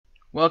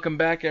Welcome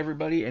back,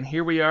 everybody, and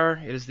here we are.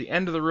 It is the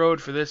end of the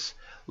road for this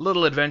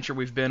little adventure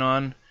we've been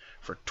on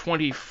for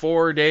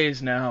 24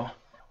 days now.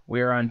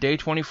 We are on day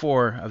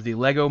 24 of the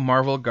LEGO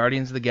Marvel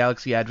Guardians of the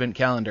Galaxy Advent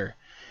Calendar.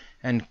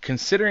 And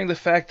considering the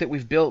fact that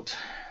we've built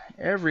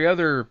every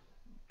other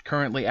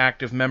currently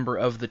active member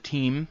of the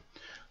team,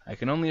 I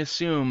can only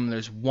assume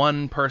there's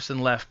one person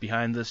left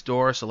behind this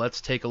door, so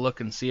let's take a look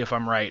and see if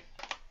I'm right.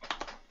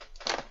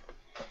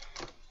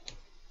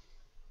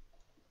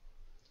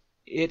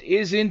 It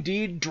is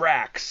indeed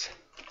Drax.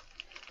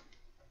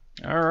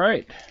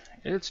 Alright,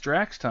 it's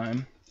Drax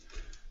time.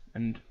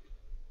 And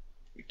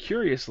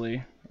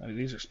curiously,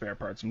 these are spare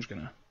parts. I'm just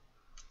going to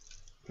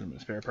put them in the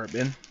spare part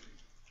bin.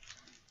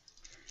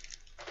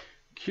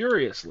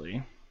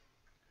 Curiously,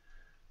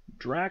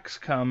 Drax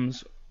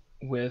comes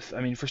with,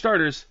 for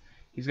starters,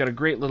 he's got a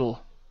great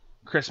little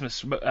Christmas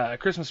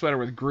sweater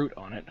with Groot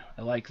on it.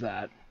 I like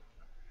that.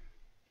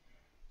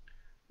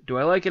 Do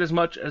I like it as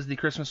much as the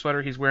Christmas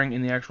sweater he's wearing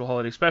in the actual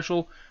holiday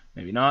special?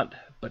 Maybe not,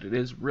 but it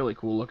is really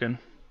cool looking.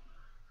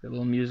 Got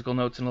little musical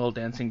notes and a little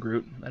dancing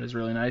Groot. That is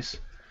really nice.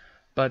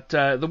 But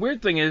the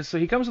weird thing is, so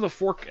he comes with a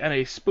fork and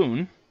a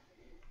spoon,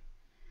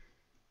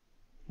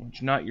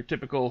 which not your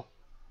typical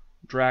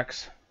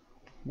Drax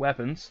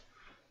weapons.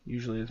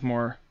 Usually it's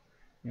more,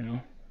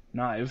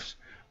 knives.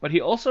 But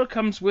he also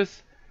comes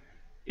with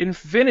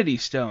Infinity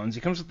Stones.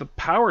 He comes with the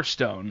Power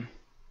Stone.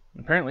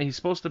 Apparently he's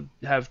supposed to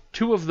have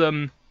 2 of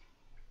them,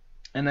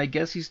 and I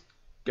guess he's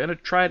going to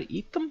try to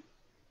eat them?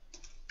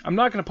 I'm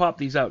not going to pop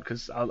these out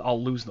because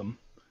I'll lose them.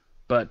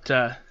 But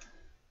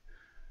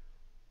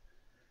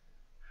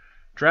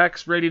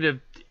Drax ready to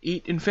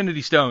eat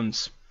Infinity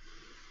Stones.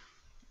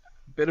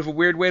 Bit of a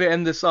weird way to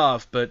end this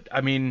off, but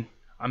I'm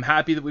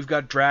happy that we've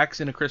got Drax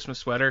in a Christmas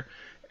sweater.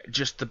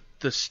 Just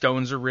the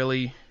stones are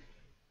really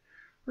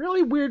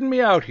weirding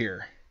me out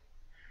here.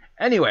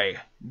 Anyway,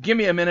 give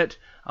me a minute.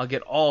 I'll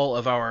get all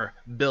of our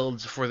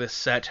builds for this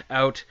set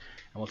out,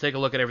 and we'll take a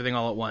look at everything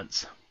all at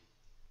once.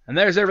 And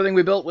there's everything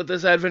we built with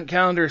this advent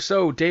calendar.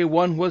 So, day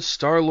 1 was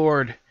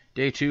Star-Lord.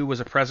 Day 2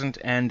 was a present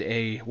and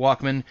a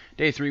Walkman.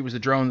 Day 3 was the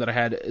drone that I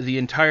had the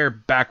entire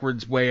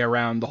backwards way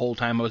around the whole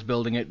time I was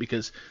building it,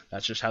 because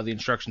that's just how the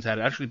instructions had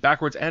it. Actually,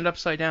 backwards and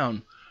upside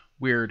down.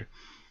 Weird.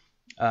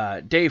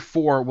 Day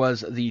 4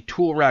 was the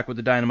tool rack with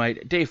the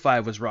dynamite. Day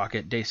 5 was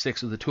Rocket. Day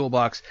 6 was the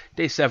toolbox.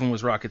 Day 7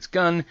 was Rocket's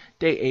gun.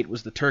 Day 8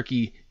 was the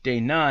turkey. Day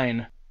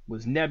 9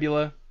 was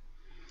Nebula.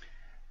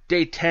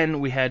 Day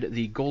 10 we had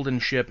the golden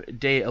ship.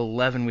 Day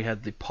 11 we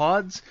had the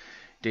pods.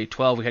 Day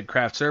 12 we had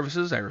craft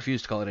services. I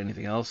refuse to call it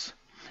anything else.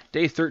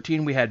 Day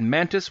 13 we had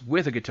Mantis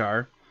with a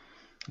guitar.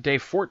 Day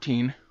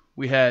 14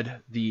 we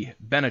had the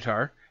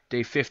Benatar.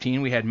 Day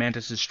 15 we had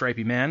Mantis'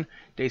 Stripey Man.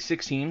 Day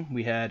 16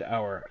 we had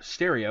our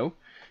stereo.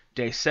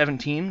 Day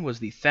 17 was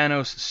the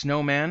Thanos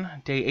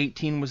Snowman. Day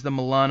 18 was the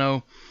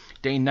Milano.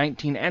 Day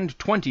 19 and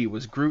 20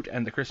 was Groot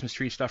and the Christmas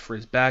tree stuff for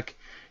his back.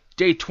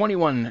 Day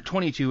 21,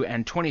 22,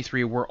 and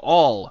 23 were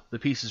all the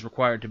pieces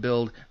required to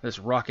build this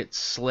rocket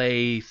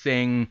sleigh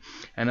thing.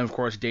 And of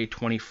course, day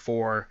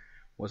 24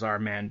 was our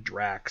man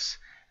Drax.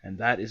 And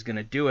that is going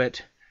to do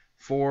it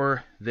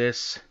for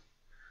this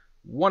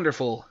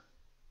wonderful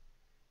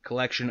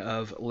collection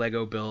of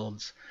LEGO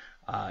builds.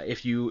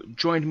 If you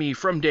joined me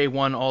from day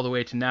 1 all the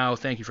way to now,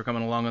 thank you for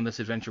coming along on this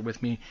adventure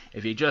with me.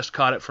 If you just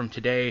caught it from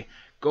today,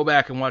 go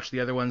back and watch the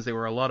other ones. They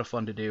were a lot of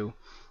fun to do.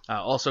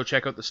 Also,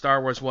 check out the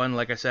Star Wars one.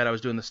 Like I said, I was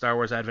doing the Star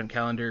Wars Advent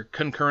Calendar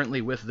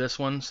concurrently with this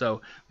one,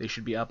 so they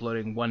should be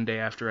uploading one day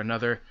after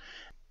another.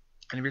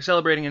 And if you're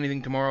celebrating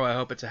anything tomorrow, I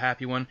hope it's a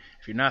happy one.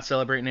 If you're not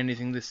celebrating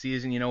anything this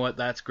season, you know what?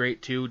 That's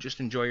great too. Just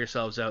enjoy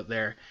yourselves out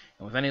there.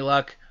 And with any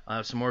luck, I'll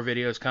have some more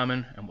videos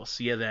coming, and we'll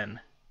see you then.